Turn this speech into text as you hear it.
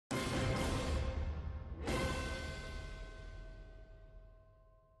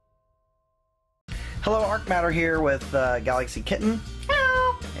Hello, Arcmatter here with Galaxykitten.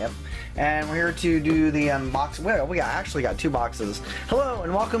 Hello. Yep. And we're here to do the unbox. Well, we actually got two boxes. Hello,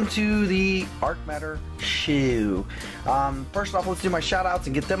 and welcome to the Arcmatter shoe. First off, let's do my shout outs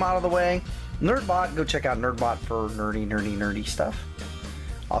and get them out of the way. Nerdbot, go check out Nerdbot for nerdy stuff.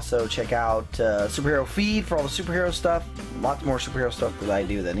 Also, check out Superhero Feed for all the superhero stuff. Lots more superhero stuff that I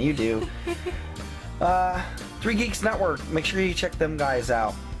do than you do. 3 Geeks Network, make sure you check them guys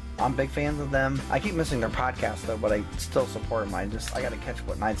out. I'm big fans of them. I keep missing their podcast though, but I still support them. I gotta catch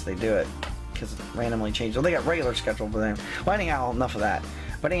what nights they do it because it randomly changes. Well, they got regular schedule for them. Well, anyhow, enough of that.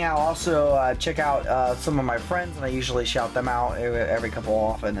 But anyhow, also check out some of my friends, and I usually shout them out every couple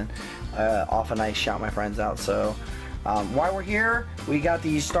often, and often I shout my friends out. So while we're here, we got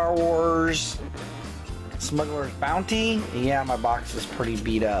the Star Wars Smugglers Bounty. Yeah, my box is pretty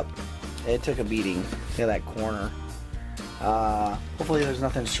beat up. It took a beating. Look at that corner. Hopefully there's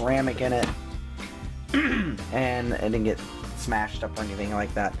nothing ceramic in it and it didn't get smashed up or anything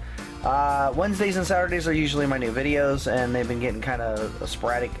like that. Wednesdays and Saturdays are usually my new videos, and they've been getting kind of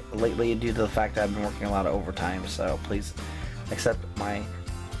sporadic lately due to the fact that I've been working a lot of overtime, so please accept my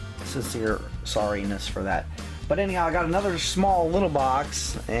sincere sorriness for that. But anyhow, I got another small little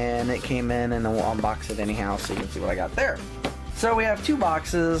box, and it came in, and we'll unbox it anyhow so you can see what I got there. So we have two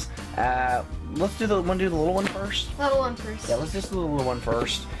boxes. Let's do the little one first. Little one first. Yeah, let's just do the little one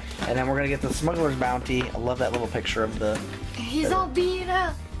first, and then we're gonna get the Smuggler's Bounty. I love that little picture of the. He's all beat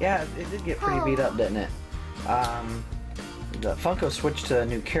up. Yeah, it did get pretty beat up, didn't it? The Funko switched to a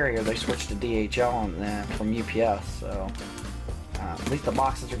new carrier. They switched to DHL from UPS, so at least the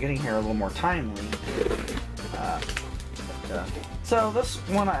boxes are getting here a little more timely. So this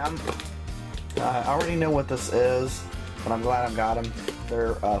one, I already know what this is, but I'm glad I've got them.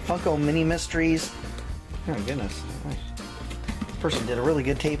 They're Funko Mini Mysteries. Oh my goodness. Nice. This person did a really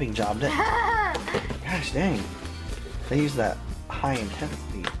good taping job, didn't they? Gosh dang. They used that high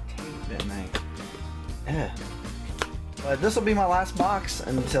intensity tape, didn't they? Yeah. But this will be my last box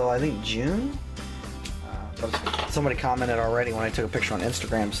until I think June. But somebody commented already when I took a picture on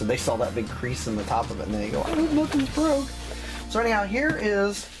Instagram, so they saw that big crease in the top of it and they go, oh, nothing's broke. So anyhow, here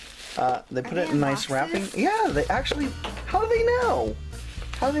is they put it in nice wrapping. Yeah, they actually. How do they know?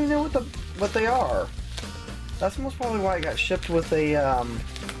 How do they know what they are? That's most probably why it got shipped with a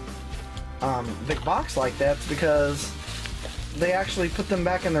big box like that. It's because they actually put them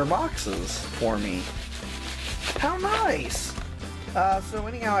back in their boxes for me. How nice! So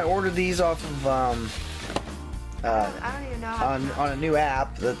anyhow, I ordered these off of I don't even know how on a new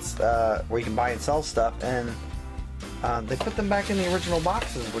app that's where you can buy and sell stuff, and they put them back in the original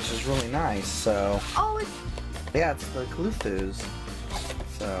boxes, which is really nice. So yeah, it's the Cluthus.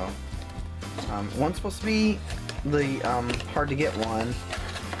 So one's supposed to be the hard to get one,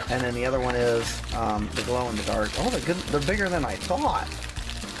 and then the other one is the glow in the dark. Oh, they're good. They're bigger than I thought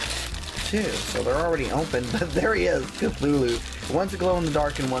too. So they're already open, but there he is, Cthulhu. One's the glow in the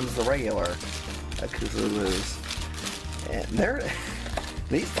dark, and one's the regular Cthulhu's. And they're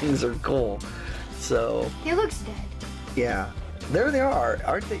these things are cool. So he looks dead. Yeah, there they are,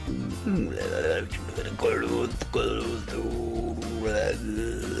 aren't they?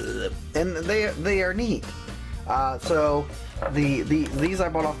 And they are neat. So these I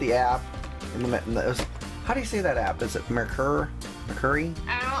bought off the app. How do you say that app? Is it Mercury?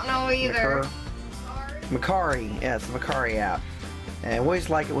 I don't know either. Mercari. Yeah, it's the Mercari app. And I always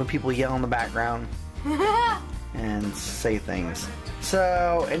like it when people yell in the background and say things.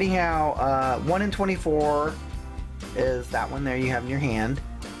 So anyhow, 1 in 24 is that one there you have in your hand,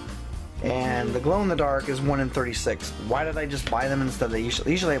 and the glow in the dark is 1 in 36. Why did I just buy them instead of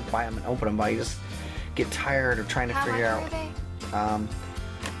usually I buy them and open them, but I just get tired of trying to figure out.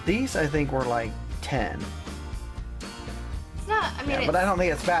 These I think were like 10. It's not. I mean, yeah, but I don't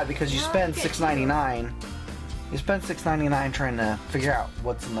think it's bad because you spend $6.99. You spend $6.99 trying to figure out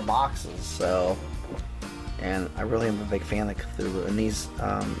what's in the boxes. So, and I really am a big fan of Cthulhu, and these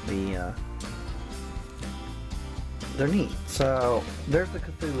they're neat. So there's the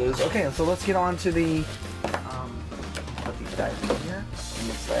Cthulhu's. Okay, so let's get on to the put these guys in here.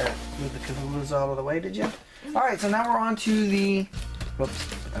 Almost there. Move the Cthulhu's out of the way, did you? All right, so now we're on to the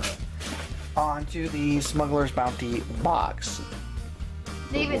Smuggler's Bounty box.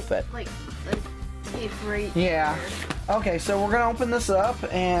 David, like tape right. Yeah. Okay, so we're gonna open this up,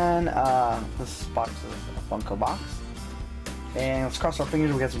 and this box is a Funko box. And let's cross our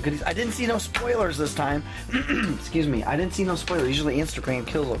fingers, we got some goodies. I didn't see no spoilers this time. Excuse me, I didn't see no spoilers. Usually Instagram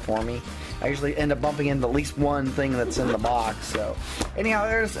kills it for me. I usually end up bumping into at least one thing that's in the box. So anyhow,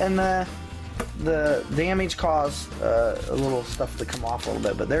 there's, and the damage caused a little stuff to come off a little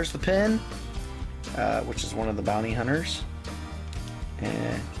bit. But there's the pin. which is one of the bounty hunters.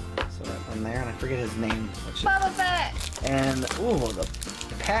 And so that one there, and I forget his name. Boba Fett! And, ooh, the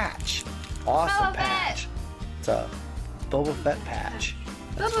patch. Awesome Boba patch. Fett. It's a Boba Fett patch.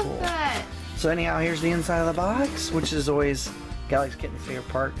 That's Boba cool. Fett! So anyhow, here's the inside of the box, which is always Galaxykitten's favorite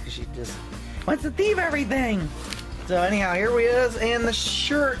part, because she just wants to thieve everything. So anyhow, here we is, and the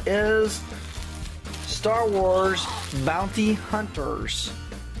shirt is Star Wars Bounty Hunters.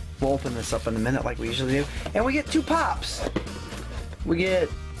 We'll open this up in a minute like we usually do. And we get 2 pops. We get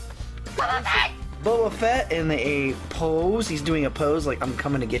Boba Fett in a pose. He's doing a pose like I'm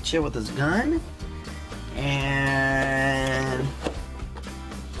coming to get you with his gun. And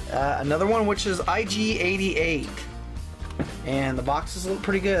another one which is IG-88. And the boxes look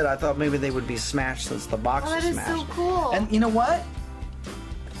pretty good. I thought maybe they would be smashed since the box is smashed. That is so cool. And you know what?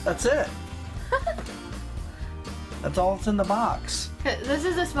 That's it. That's all that's in the box. This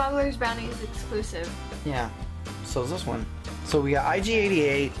is a Smugglers Bounties exclusive. Yeah. So is this one. So we got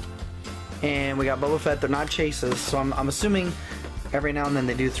IG-88 and we got Boba Fett. They're not chases, so I'm assuming every now and then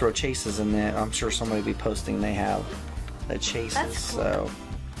they do throw chases in there. I'm sure somebody will be posting they have the chases. That's cool. So.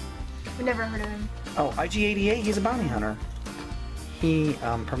 I've never heard of him. Oh, IG-88, he's a bounty hunter. He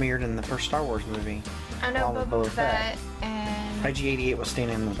premiered in the first Star Wars movie. I know Boba Fett and... IG-88 was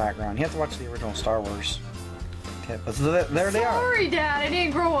standing in the background. You have to watch the original Star Wars. Okay, but so there they are. Sorry, Dad, I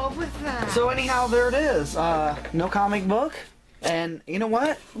didn't grow up with that. So anyhow, there it is. No comic book. And you know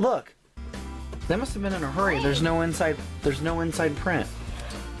what? Look. They must have been in a hurry. Wait. There's no inside print.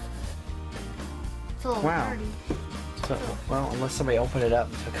 It's a little Wow. dirty. So, well, unless somebody opened it up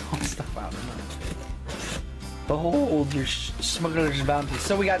and took all the stuff out. Behold your Smugglers Bounty.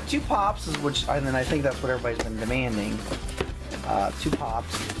 So we got 2 pops, which, and then I think that's what everybody's been demanding. 2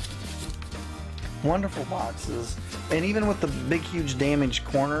 pops. Wonderful boxes. And even with the big, huge damaged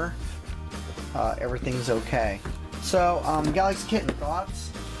corner, everything's okay. So, Galaxykitten, thoughts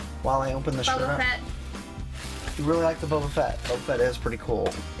while I open the shirt Boba up? Fett. You really like the Boba Fett. Boba Fett is pretty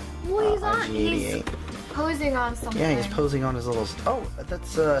cool. Well, he's on. IG-88. He's posing on something. Yeah, he's posing on his little. Oh,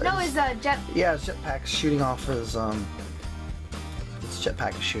 that's No, his jet. Yeah, his jetpack's shooting off his His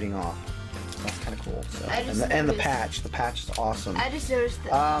jetpack is shooting off. That's kind of cool. So, and the patch. The patch is awesome. I just noticed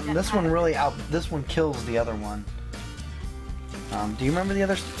that. This one really This one kills the other one. Do you remember the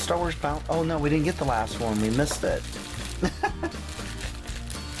other Star Wars bounty? Oh no, we didn't get the last one. We missed it.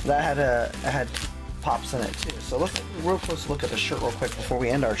 That had pops in it too. So let's take a real close look at the shirt real quick before we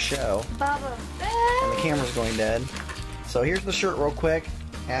end our show. Boba Fett. And the camera's going dead. So here's the shirt real quick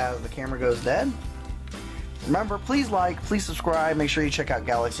as the camera goes dead. Remember, please like, please subscribe. Make sure you check out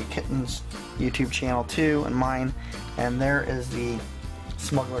Galaxykitten's YouTube channel too, and mine. And there is the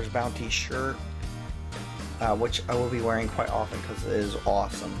Smugglers Bounty shirt, which I will be wearing quite often because it is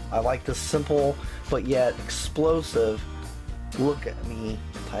awesome. I like this simple but yet explosive look at me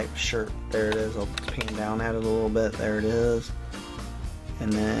type shirt. There it is. I'll pan down at it a little bit. There it is.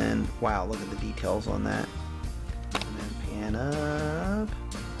 And then, wow, look at the details on that. And then pan up.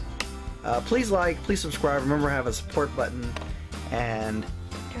 Please like, please subscribe. Remember, I have a support button. And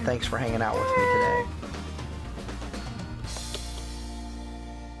thanks for hanging out with me today.